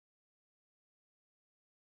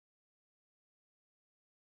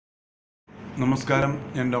നമസ്കാരം,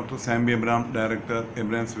 ഞാൻ doctor Sambi Abraham, director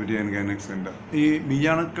Abram's വിറ്റി and gynaec centre. ഈ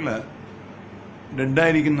ബീജാണുക്കൾ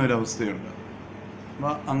ഡെഡായിരിക്കുന്ന ഒരവസ്ഥയുണ്ട്.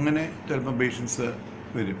 അപ്പോൾ അങ്ങനെ ചിലപ്പോൾ പേഷ്യൻസ്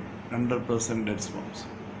വരും 100% ഡെഡ് സ്പേംസ്.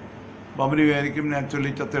 അപ്പോൾ അവർ വിചാരിക്കും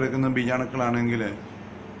നാച്ചുറലി ചത്തെടുക്കുന്ന ബീജാണുക്കളാണെങ്കിൽ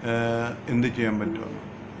എന്ത് ചെയ്യാൻ പറ്റുമെന്ന്.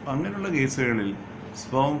 അങ്ങനെയുള്ള കേസുകളിൽ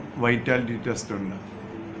സ്പേം വൈറ്റാലിറ്റി ടെസ്റ്റ് ഉണ്ട്,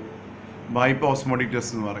 ഹൈപ്പോസ്മോട്ടിക്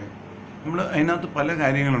ടെസ്റ്റ് എന്ന് പറയും. നമ്മൾ അതിനകത്ത് പല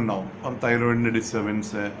കാര്യങ്ങളുണ്ടാവും. അപ്പം തൈറോയിഡിൻ്റെ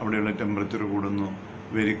ഡിസ്റ്റർബൻസ്, അവിടെയുള്ള ടെമ്പറേച്ചർ കൂടുന്നു,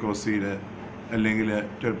 വെരിക്കോസീൽ, അല്ലെങ്കിൽ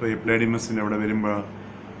ചിലപ്പോൾ എപ്ലൈഡിമസിൻ്റെ അവിടെ വരുമ്പോൾ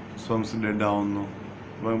സ്പേംസ് ഡെഡ് ആവുന്നു.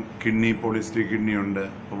 അപ്പം പോളിസ്റ്റിക് കിഡ്നി ഉണ്ട്.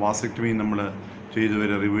 അപ്പോൾ വാസക്ടമി നമ്മൾ ചെയ്തു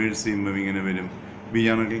വരെ റിവേഴ്സ് ചെയ്യുമ്പോൾ ഇങ്ങനെ വരും.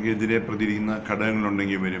 ബീജാണുക്കൾക്കെതിരെ പ്രതികരിക്കുന്ന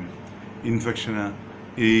ഘടകങ്ങളുണ്ടെങ്കിൽ വരും. ഇൻഫെക്ഷന്,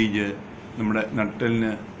 ഏജ്, നമ്മുടെ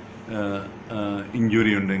നട്ടലിന്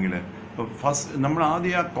ഇഞ്ചുറി ഉണ്ടെങ്കിൽ അപ്പോൾ ഫസ്റ്റ് നമ്മൾ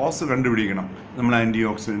ആദ്യം ആ കോസ് കണ്ടുപിടിക്കണം. നമ്മൾ ആൻറ്റി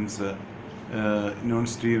ഓക്സിഡൻസ്, നോൺ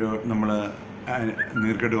സ്റ്റീറോയിഡ്, നമ്മൾ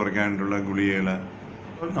നീർക്കെട്ട് കുറയ്ക്കാനായിട്ടുള്ള ഗുളികകൾ.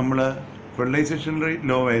 നമ്മൾ ഫെർട്ടിലൈസേഷൻ റേറ്റ്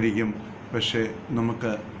ലോ ആയിരിക്കും, പക്ഷേ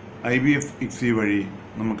നമുക്ക് IVF ICSI വഴി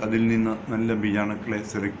നമുക്കതിൽ നിന്ന് നല്ല ബീജാണുക്കളെ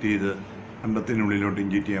സെലക്ട് ചെയ്ത് അണ്ടത്തിനുള്ളിലോട്ട്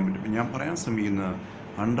ഇഞ്ചക്റ്റ് ചെയ്യാൻ പറ്റും. ഞാൻ പറയാൻ ശ്രമിക്കുന്നത്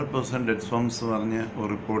 100% ഡെഡ് സ്പേംസ് പറഞ്ഞ് ഒരു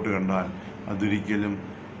റിപ്പോർട്ട് കണ്ടാൽ അതൊരിക്കലും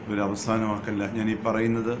ഒരു അവസാനമാക്കല്ല. ഞാൻ ഈ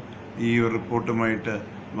പറയുന്നത് ഈ ഒരു റിപ്പോർട്ടുമായിട്ട്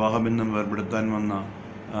വിവാഹബന്ധം വേർപെടുത്താൻ വന്ന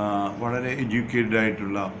വളരെ എഡ്യൂക്കേറ്റഡ്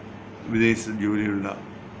ആയിട്ടുള്ള വിദേശ ജോലിയുള്ള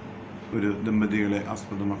ഒരു ദമ്പതികളെ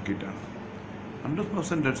ആസ്പദമാക്കിയിട്ടാണ്.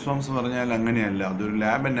 100% ഡെഡ് സ്പേംസ് പറഞ്ഞാൽ അങ്ങനെയല്ല. അതൊരു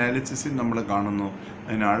ലാബ് അനാലിസിസിൽ നമ്മൾ കാണുന്നു.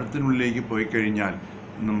 അതിന് ആഴത്തിനുള്ളിലേക്ക് പോയി കഴിഞ്ഞാൽ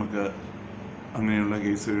നമുക്ക് അങ്ങനെയുള്ള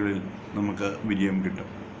കേസുകളിൽ നമുക്ക് വിജയം കിട്ടും.